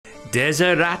There's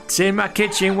a rat in my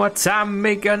kitchen, what am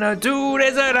I gonna do?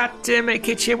 There's a rat in my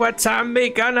kitchen, what am I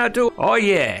gonna do? Oh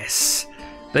yes,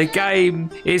 the game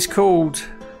is called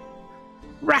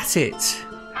Rat It.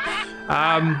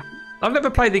 I've never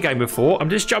played the game before, I'm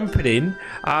just jumping in.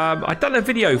 I've done a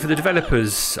video for the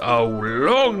developers a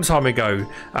long time ago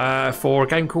for a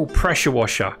game called Pressure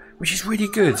Washer, which is really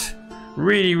good.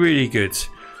 Really good.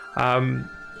 And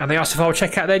they asked if I would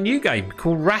check out their new game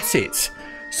called Rat It.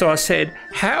 So I said,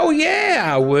 hell yeah,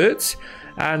 I would.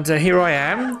 And here I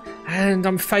am, and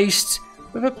I'm faced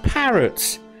with a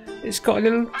parrot. It's got a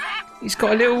little,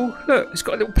 look, it's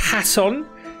got a little pat on.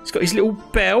 It's got his little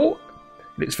belt.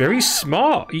 Looks very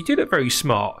smart. You do look very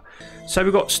smart. So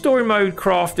we've got story mode,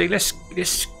 crafting.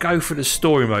 Let's go for the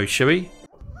story mode, shall we?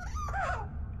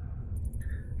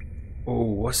 Oh,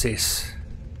 what's this?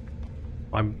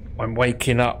 I'm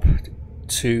waking up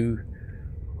to.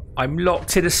 I'm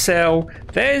locked in a cell.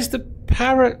 There's the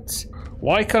parrot.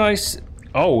 Why can't I?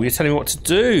 Oh, you're telling me what to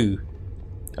do.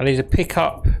 I need to pick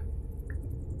up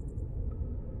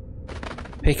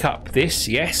this.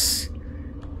 Yes.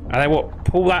 And then what?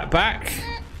 Pull that back.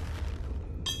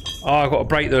 Oh, I've got to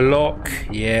break the lock.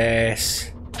 Yes.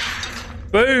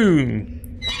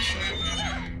 Boom.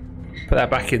 Put that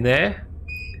back in there.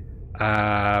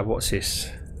 What's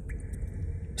this?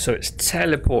 So it's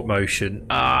teleport motion.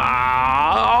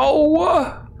 Oh,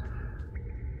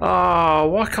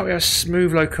 why can't we have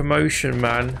smooth locomotion,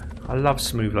 man? I love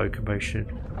smooth locomotion.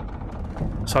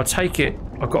 So I take it.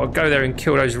 I've got to go there and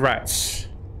kill those rats.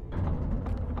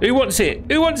 Who wants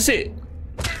it? Who wants it?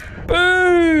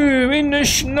 Boom! In the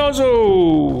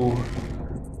schnozzle.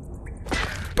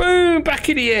 Boom! Back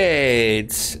in the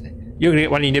head. You're gonna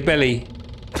get one in your belly.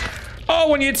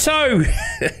 Oh, on your toe.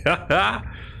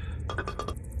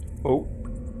 Oh,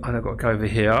 and I've got to go over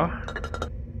here. Have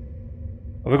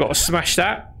I got to smash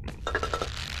that?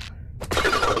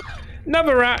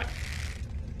 Another rat.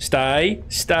 Stay,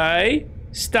 stay,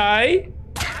 stay.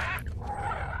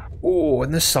 Oh,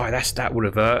 on the side. That would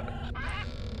have hurt.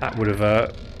 That would have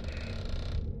hurt.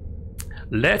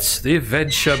 Let the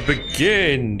adventure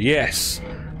begin. Yes.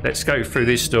 Let's go through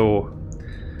this door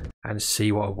and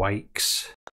see what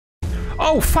awakes.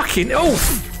 Oh, fucking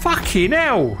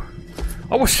hell.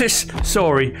 I was just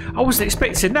sorry. I wasn't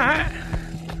expecting that.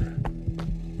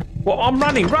 Well, I'm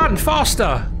running. Run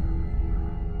faster.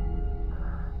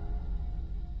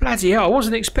 Bloody hell! I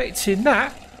wasn't expecting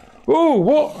that. Oh,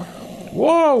 what?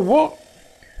 Whoa, what?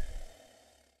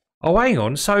 Oh, hang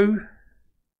on. So,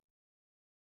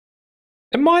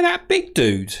 am I that big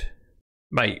dude,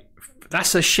 mate?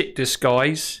 That's a shit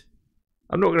disguise.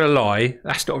 I'm not gonna lie.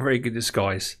 That's not a very good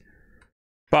disguise.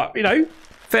 But you know.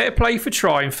 Fair play for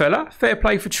trying, fella. Fair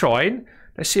play for trying.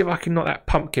 Let's see if I can knock that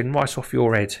pumpkin right off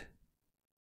your head.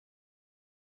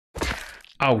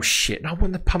 Oh, shit. I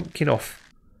want the pumpkin off.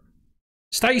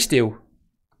 Stay still.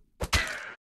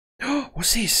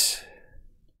 What's this?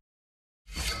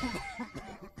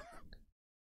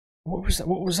 What was that?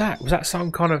 What was that? Was that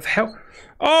some kind of help?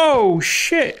 Oh,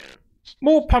 shit.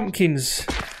 More pumpkins.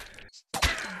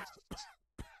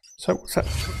 So, what's that?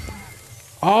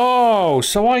 Oh,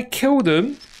 so I kill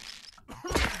them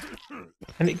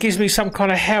and it gives me some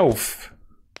kind of health.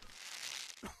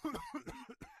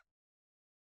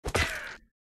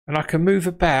 And I can move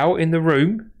about in the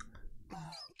room.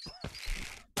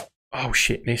 Oh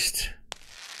shit, missed.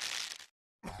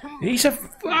 He's a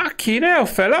fucking hell,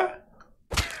 fella.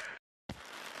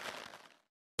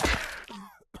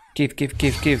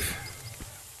 Give.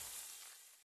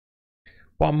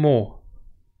 One more.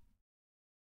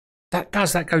 That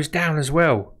goes down as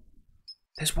well.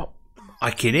 There's what?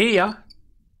 I can hear.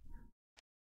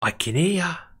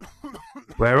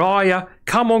 Where are you?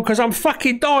 Come on, because I'm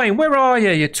fucking dying. Where are you,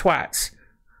 you twats?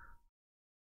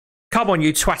 Come on,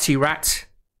 you twatty rat.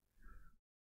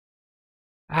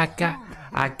 I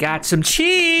got some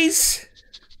cheese.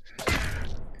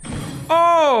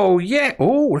 Oh, yeah.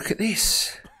 Oh, look at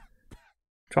this.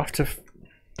 Do I have to...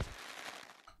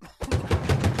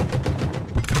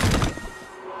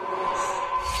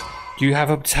 You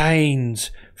have obtained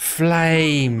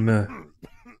flame.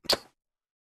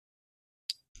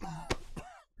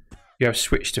 You have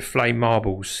switched to flame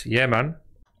marbles. Yeah, man.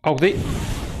 Oh,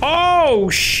 oh,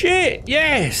 shit.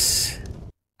 Yes.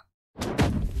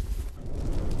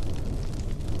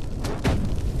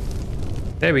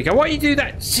 There we go. Why do you do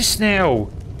that just now?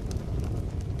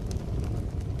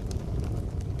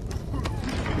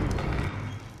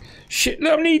 Shit,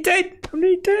 look, I'm nearly dead.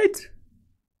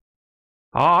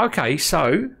 Ah, okay,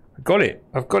 so I got it.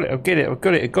 I've got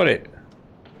it.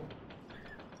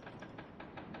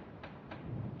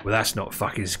 Well, that's not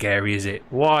fucking scary, is it?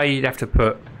 Why you'd have to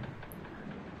put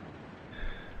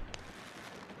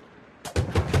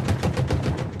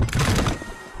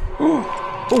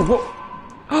Oh,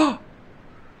 what?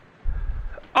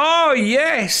 Oh,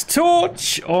 yes.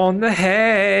 Torch on the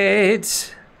head.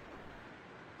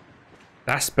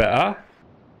 That's better.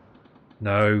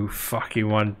 No fucking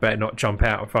one better not jump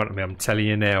out in front of me. I'm telling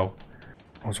you now.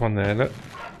 There's one there, look.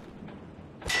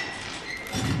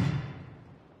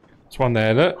 There's one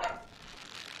there, look.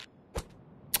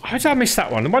 How did I miss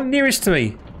that one? The one nearest to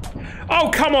me. Oh,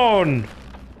 come on!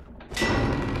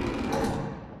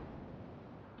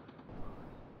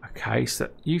 Okay, so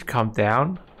you've come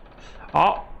down.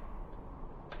 Oh.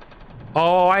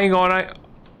 Oh, hang on.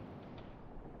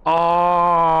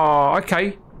 Oh,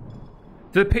 okay.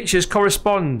 The pictures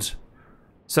correspond.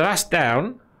 So that's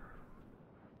down.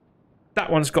 That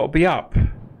one's got to be up.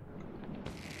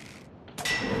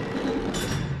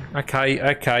 Okay,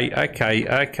 okay, okay,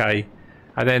 okay.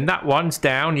 And then that one's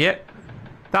down, yep.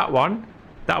 That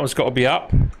one's got to be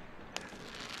up.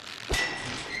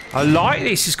 I like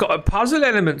this. It's got a puzzle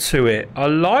element to it. I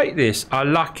like this. I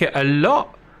like it a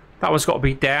lot. That one's got to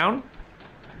be down.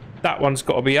 That one's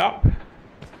got to be up.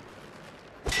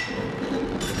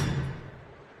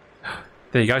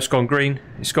 There you go. It's gone green.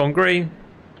 It's gone green.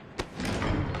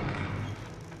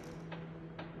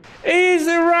 Here's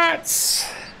the rats.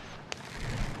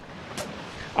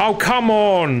 Oh, come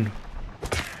on.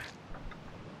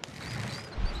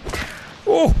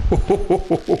 Oh.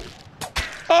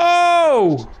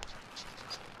 Oh.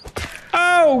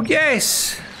 Oh,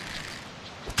 yes.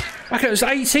 Okay, there's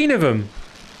 18 of them.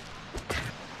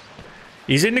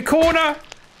 He's in the corner.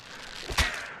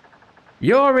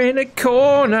 You're in a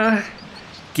corner.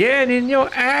 Getting your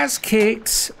ass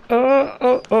kicked. Oh,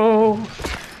 oh, oh.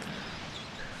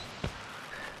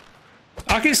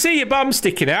 I can see your bum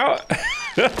sticking out.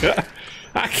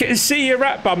 I can see your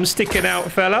rat bum sticking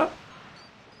out, fella.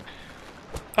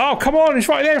 Oh, come on. It's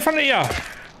right there in front of you.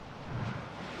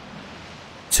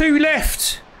 2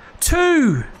 left.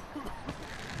 2.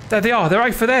 There they are. They're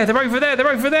over there. They're over there. They're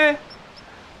over there.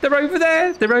 They're over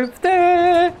there. They're over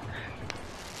there.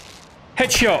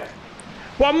 Headshot.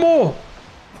 One more.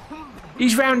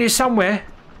 He's round here somewhere.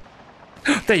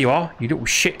 There you are, you little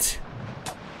shit.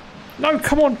 No,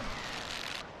 come on.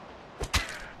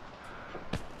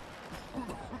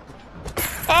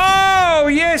 Oh,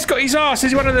 yes, got his ass.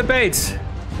 He's one of the beds.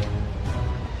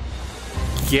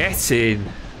 Get in.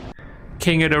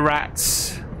 King of the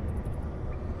rats.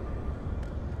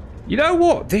 You know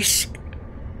what? This...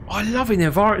 I'm loving the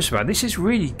environments, man. This is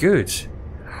really good.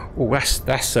 Oh,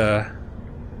 that's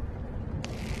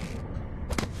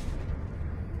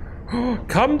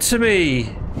Come to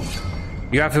me.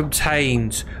 You have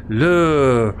obtained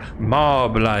le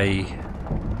marble.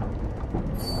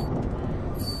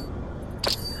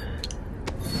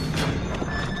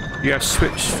 You have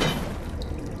switched.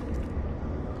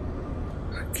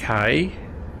 Okay.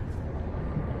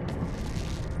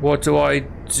 What do I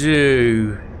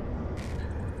do?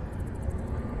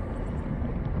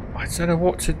 I don't know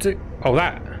what to do. Oh,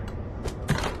 that.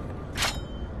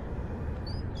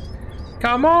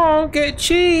 Come on, get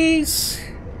cheese.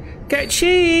 Get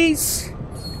cheese.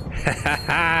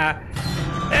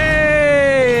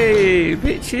 Hey,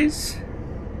 bitches.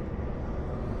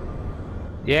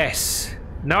 Yes.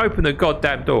 Now open the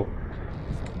goddamn door.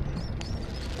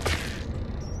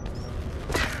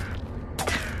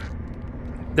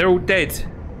 They're all dead.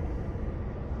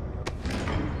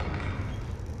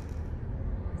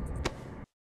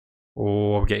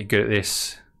 Oh, I'm getting good at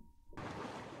this.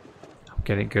 I'm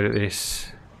getting good at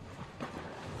this.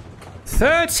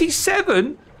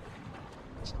 37?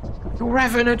 You're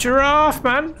having a giraffe,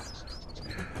 man.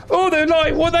 Oh, they're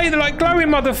like, what are they? They're like glowing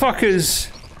motherfuckers.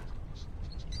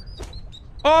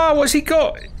 Oh, what's he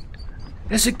got?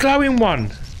 There's a glowing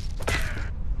one.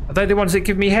 Are they the ones that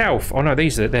give me health? Oh no,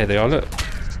 these are, there they are, look.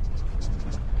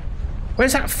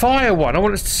 Where's that fire one? I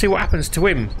want us to see what happens to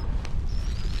him.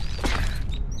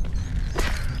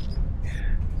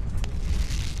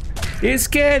 It's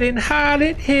getting hot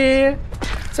in here,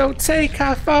 so take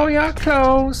off all your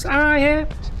clothes. I am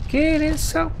getting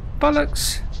so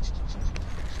bollocks.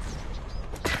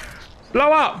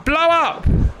 Blow up! Blow up!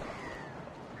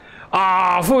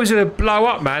 Ah, I thought he was going to blow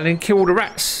up, man, and kill all the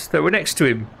rats that were next to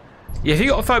him. Yeah, if you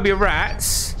got a phobia of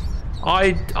rats,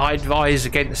 I advise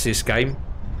against this game.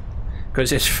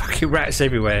 Because there's fucking rats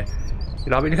everywhere.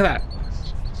 You know what I mean? Look at that.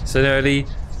 It's an early...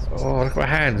 Oh, look at my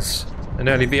hands. An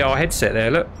early VR headset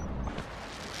there, look.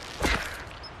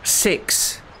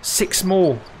 6. 6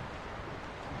 more.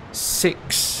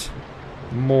 6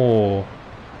 more.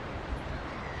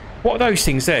 What are those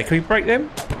things there? Can we break them?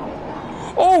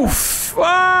 Oh,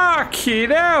 fucking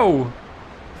hell!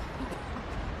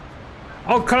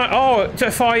 Oh, can I... Oh,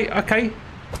 if I... Okay.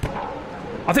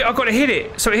 I think I've got to hit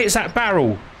it so it hits that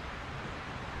barrel.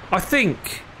 I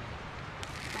think.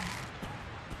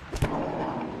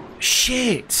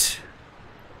 Shit.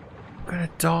 I'm gonna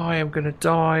die, I'm gonna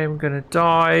die, I'm gonna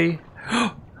die.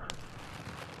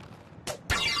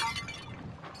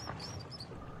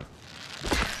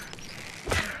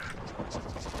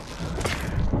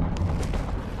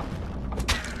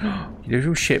 You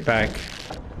little shitbag.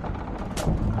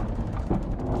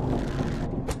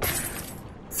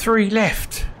 3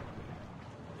 left.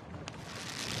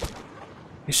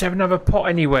 Let's have another pot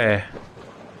anywhere.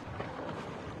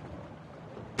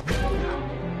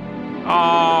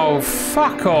 Oh,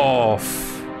 fuck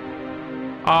off.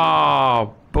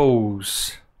 Oh,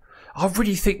 balls. I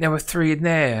really think there were 3 in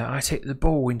there. I hit the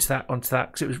ball onto that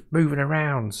because it was moving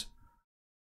around.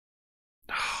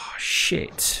 Oh,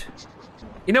 shit.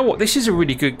 You know what? This is a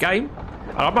really good game.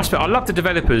 And I must admit, I love the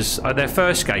developers. Their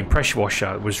first game, Pressure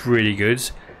Washer, was really good.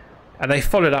 And they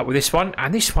followed up with this one.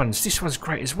 And this one's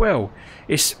great as well.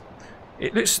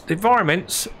 The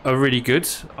environments are really good.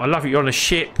 I love it. You're on a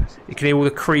ship. You can hear all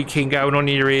the creaking going on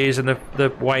in your ears and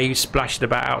the waves splashing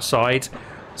about outside.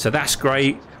 So that's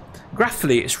great.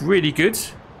 Graphically, it's really good.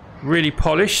 Really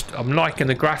polished. I'm liking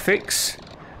the graphics.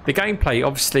 The gameplay,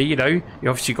 obviously, you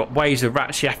obviously got waves of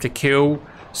rats you have to kill.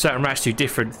 Certain rats do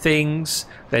different things.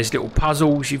 There's little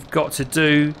puzzles you've got to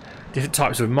do. Different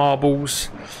types of marbles.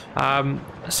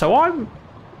 So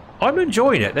I'm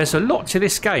enjoying it. There's a lot to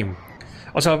this game.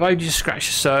 Also, I've only just scratched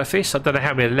the surface. I don't know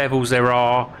how many levels there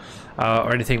are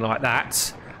or anything like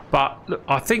that. But look,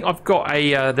 I think I've got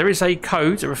there is a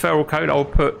code, a referral code I'll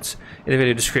put in the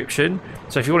video description.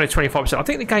 So if you want a 25%, I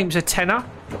think the game's a tenner.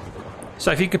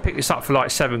 So if you could pick this up for like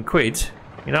 £7,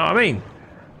 you know what I mean?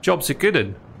 Job's a good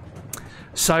one.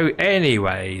 So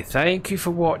anyway, thank you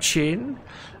for watching.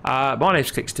 My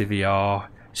name's Clickster VR.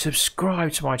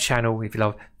 Subscribe to my channel if you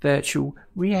love virtual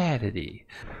reality.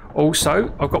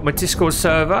 Also, I've got my Discord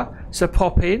server, so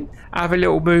pop in, have a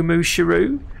little moo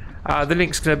shiroo. The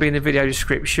link's going to be in the video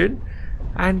description.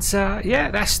 And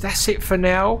yeah, that's it for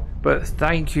now. But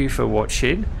thank you for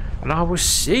watching, and I will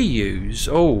see yous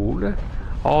all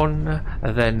on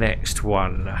the next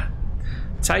one.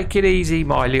 Take it easy,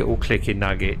 my little clicking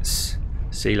nuggets.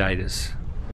 See you laters.